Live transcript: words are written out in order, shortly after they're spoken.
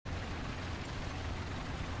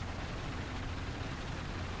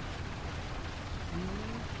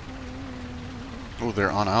Oh,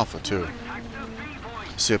 they're on Alpha too.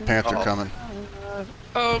 See a Panther coming.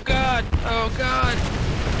 Oh god! Oh god!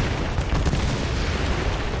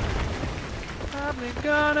 Probably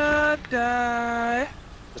gonna die.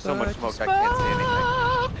 There's so much smoke I can't see anything.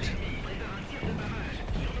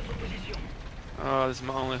 Oh, this is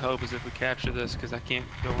my only hope is if we capture this, because I can't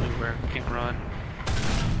go anywhere. I can't run.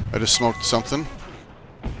 I just smoked something.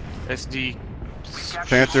 SD.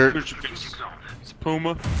 Panther. It's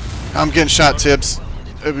Puma. I'm getting shot, Tibbs.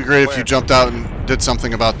 It'd be great if you jumped out and did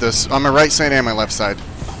something about this. On my right side and my left side.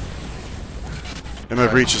 And my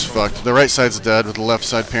breach is fucked. The right side's dead, but the left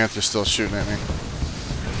side Panther's still shooting at me.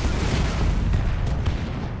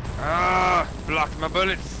 Ah, blocked my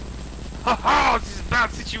bullets. Ha ha! This is a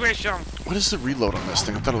bad situation. What is the reload on this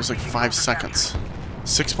thing? I thought it was like 5 seconds.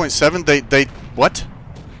 6.7? They what?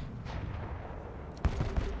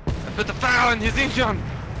 I put the fire on his engine.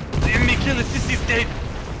 The enemy killer sissy state.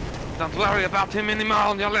 Don't worry about him anymore.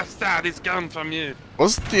 On your left side, he's gone from you.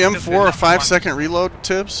 Wasn't the M4 a 5-second reload,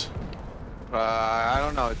 Tibbs? I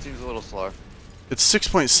don't know. It seems a little slower. It's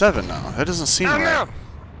 6.7 now. That doesn't seem right. No.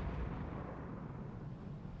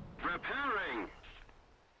 Repairing.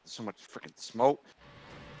 So much freaking smoke.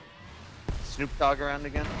 Snoop Dogg around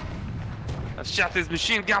again. I've shot his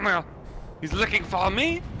machine gunner. He's looking for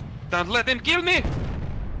me. Don't let him kill me.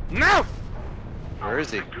 No. Where is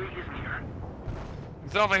he?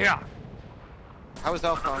 He's over here. How is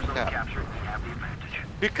Alpha on tap?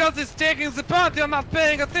 Because he's taking the point, you're not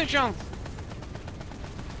paying attention.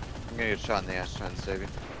 I'm gonna get shot in the ass trying to save you.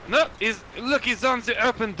 No, he's on the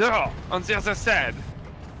open door on the other side.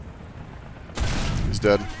 He's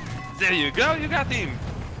dead. There you go, you got him.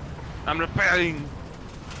 I'm repairing.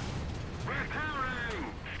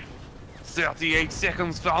 38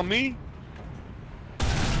 seconds for me.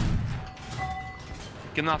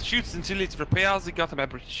 Cannot shoot until it repairs the got my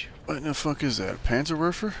breach. What in the fuck is that?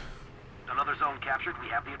 Panzerwerfer? Another zone captured, we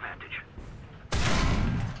have the advantage.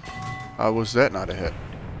 How was that not a hit?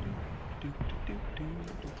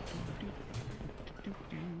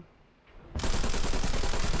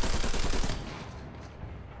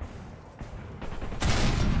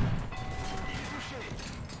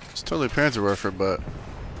 It's totally Panzerwerfer, but...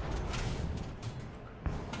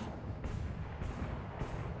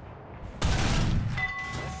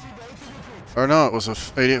 Or no, it was a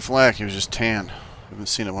 88 flak. He was just tan. I haven't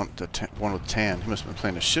seen one with tan. He must have been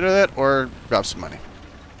playing the shit out of that or dropped some money.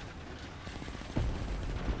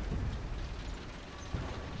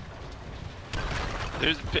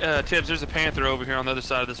 There's Tibbs. There's a Panther over here on the other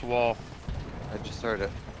side of this wall. I just heard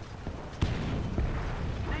it.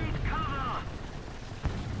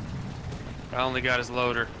 I only got his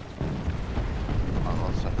loader.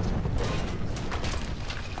 Oh,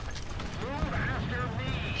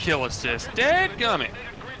 Kill assist. Dadgummit.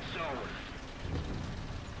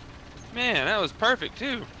 Man, that was perfect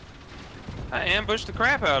too. I ambushed the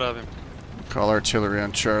crap out of him. Call artillery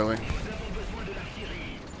on Charlie.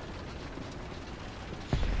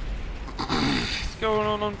 What's going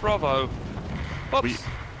on Bravo? Oops.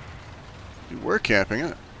 We were capping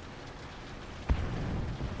it.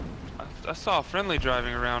 I saw a friendly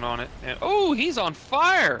driving around on it. And oh, he's on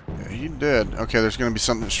fire! Yeah, he did. Okay, there's gonna be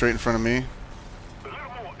something straight in front of me.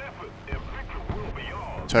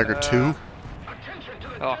 Tiger 2.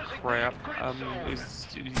 Oh crap. Is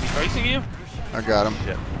he facing you? I got him.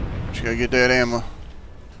 Yeah. But you gotta get that ammo.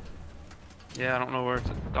 Yeah, I don't know where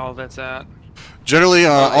all that's at. Generally,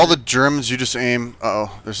 all the Germans, you just aim.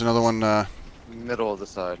 Uh-oh, there's another one middle of the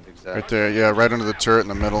side, exactly. right there. Yeah, right under the turret in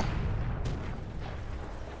the middle.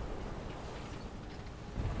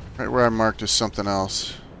 Right where I marked is something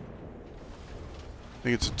else. I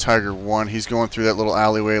think it's a Tiger 1. He's going through that little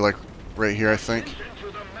alleyway, like right here, I think.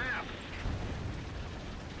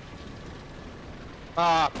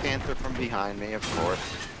 Ah, Panther from behind me, of course.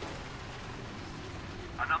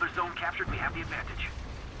 Another zone captured, we have the advantage.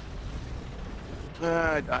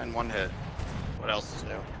 I died in one hit. What else is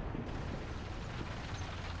new?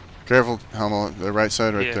 Careful, Helmo, the right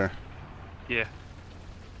side right there. Yeah.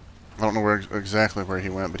 I don't know exactly where he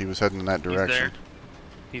went, but he was heading in that direction.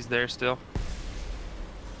 He's there still.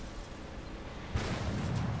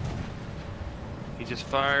 He just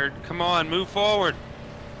fired. Come on, move forward.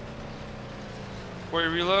 Where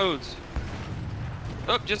he reloads.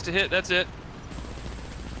 Oh, just a hit, that's it.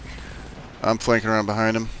 I'm flanking around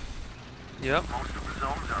behind him. Yep. Most of the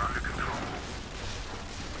zones are under control.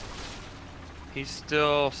 He's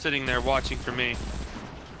still sitting there watching for me.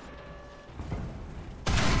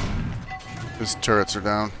 His turrets are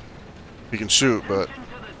down. He can shoot, but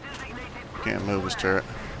can't move his turret.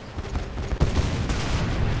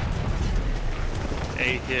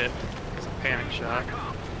 A hit. panic shot.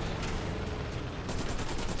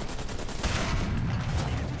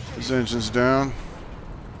 His engine's down.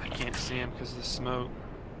 I can't see him because of the smoke.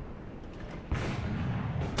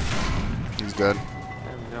 He's dead.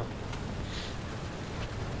 There we go.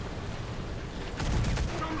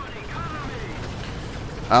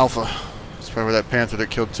 Alpha. That's probably where that Panther that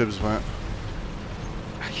killed Tibbs went.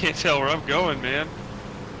 I can't tell where I'm going, man.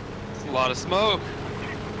 It's a lot of smoke.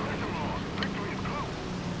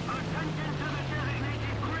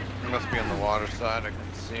 He must be on the water side. I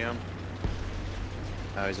can see him.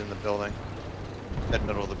 Now he's in the building. Dead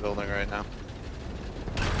middle of the building right now.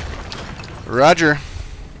 Roger.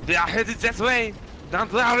 They are headed that way.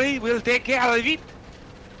 Don't worry, we'll take care of it.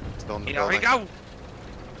 Still in the Here we building. go.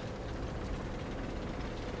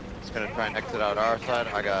 He's gonna try and exit out our side.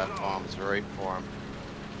 I got bombs right for him.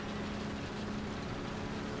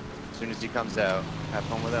 As soon as he comes out, have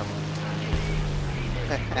fun with him.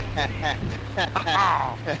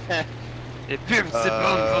 It pimps the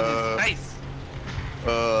bones on his face.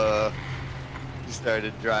 He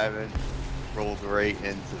started driving, rolled right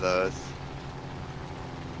into those.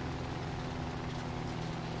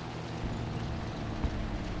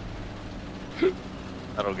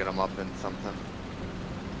 That'll get him up in something.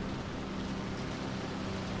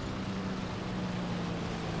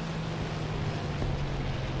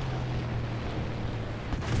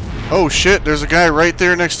 Oh shit, there's a guy right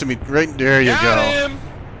there next to me. Right there you Got go. him.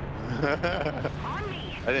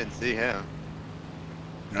 I didn't see him.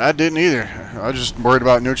 I didn't either. I was just worried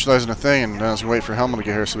about neutralizing the thing, and I was gonna wait for Helmet to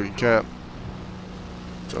get here so we can cap.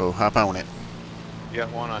 So hop on it. You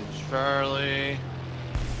got one on Charlie.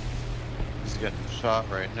 He's getting shot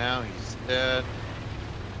right now. He's dead.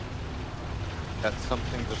 Got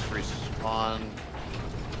something just respawned.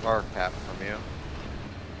 Bar cap from you.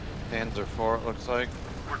 Hands are 4, it looks like.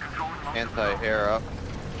 We're controlling Anti-air up.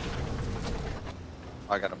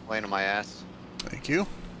 I got a plane on my ass. Thank you.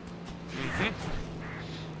 Mm-hmm.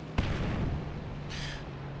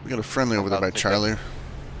 We got a friendly over there by About to Charlie.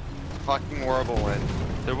 Fucking whirlwind.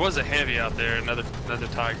 There was a heavy out there, another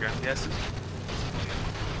tiger, I'm guessing.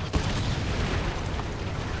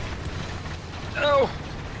 Oh!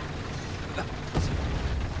 This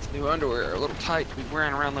new underwear are a little tight to be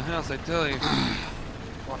wearing around the house, I tell you.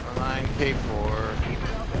 109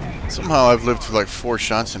 K4. Somehow I've lived through like 4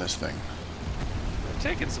 shots in this thing. I'm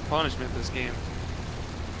taking some punishment this game.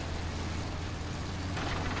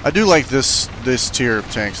 I do like this tier of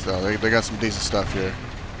tanks though. They got some decent stuff here.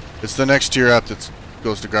 It's the next tier up that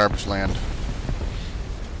goes to garbage land.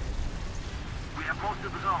 We have most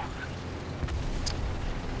of the zones.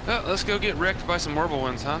 Well, let's go get wrecked by some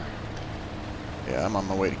whirlwinds, huh? Yeah, I'm on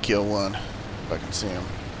my way to kill one if I can see him.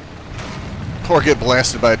 Or get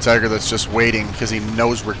blasted by a tiger that's just waiting because he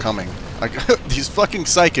knows we're coming. Like these fucking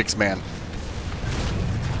psychics, man.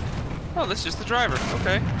 Oh, that's just the driver.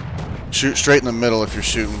 Okay. Shoot straight in the middle if you're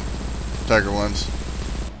shooting tiger ones.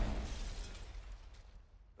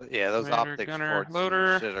 Yeah, those Commander, optics gunner, forts and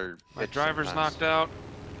loader. shit are My bitch driver's sometimes. knocked out.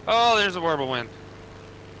 Oh, there's a whirlwind.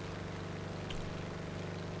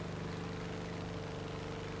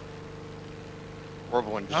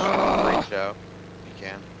 Whirlwind just reach out. You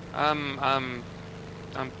can. I'm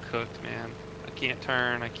cooked, man. I can't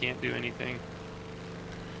turn. I can't do anything.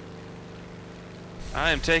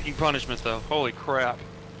 I am taking punishment though. Holy crap!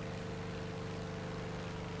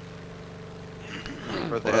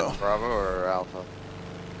 Were they Well. hitting Bravo or Alpha?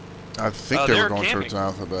 I think they they were were going camping. towards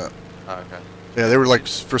Alphabet. Oh, okay. Yeah, they were like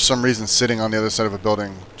for some reason sitting on the other side of a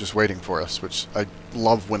building just waiting for us, which I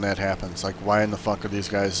love when that happens. Like, why in the fuck are these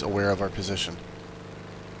guys aware of our position?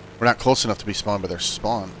 We're not close enough to be spawned by their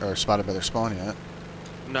spawn or spotted by their spawn yet.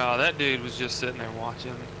 No, that dude was just sitting there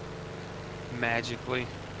watching magically.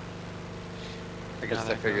 I guess Now they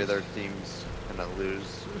that figure goes. their team's gonna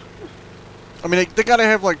lose. I mean, they gotta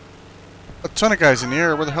have like a ton of guys in the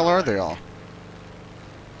air. Where the hell are they all?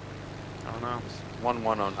 I don't know.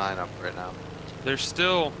 1109 up right now. They're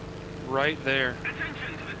still right there.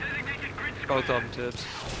 Attention to the designated grid Both square. of them, Tibbs.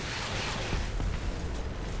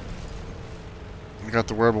 We got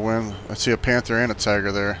the whirlwind. I see a panther and a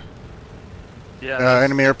tiger there. Yeah. that's-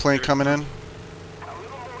 Enemy airplane coming in. A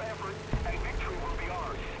little more effort, and victory will be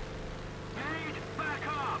ours. Need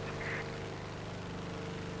backup.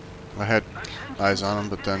 I had eyes on them,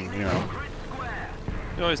 but then you know. Grid square.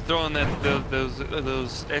 You always throwing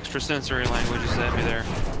those extrasensory languages at me there,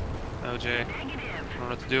 OJ. I don't know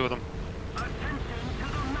what to do with them. Attention to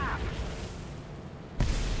the map.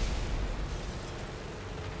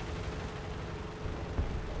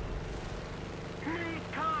 Need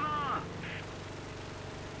cover.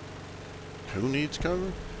 Who needs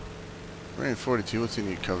cover? Rain 42, what's he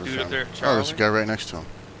need cover Dude up from? there, Oh, there's a Charlie. guy right next to him.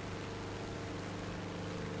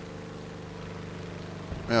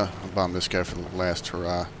 Yeah, I'll bomb this guy for the last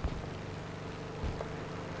hurrah.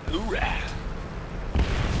 Hoorah!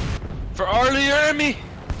 For Arlie Army!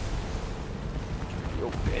 You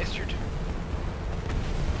old bastard.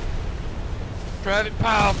 Private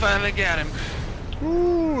Powell finally got him.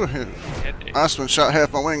 Ooh, Osman shot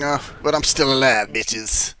half my wing off, but I'm still alive,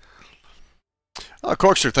 bitches. Oh,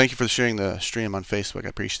 Corkster, thank you for sharing the stream on Facebook. I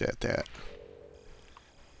appreciate that.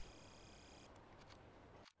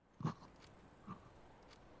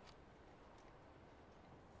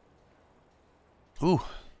 Ooh.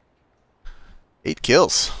 8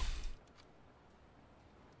 kills.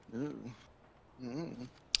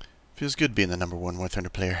 Feels good being the #1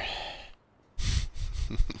 WarThunder player.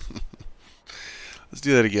 Let's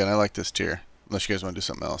do that again. I like this tier. Unless you guys want to do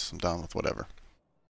something else. I'm down with whatever.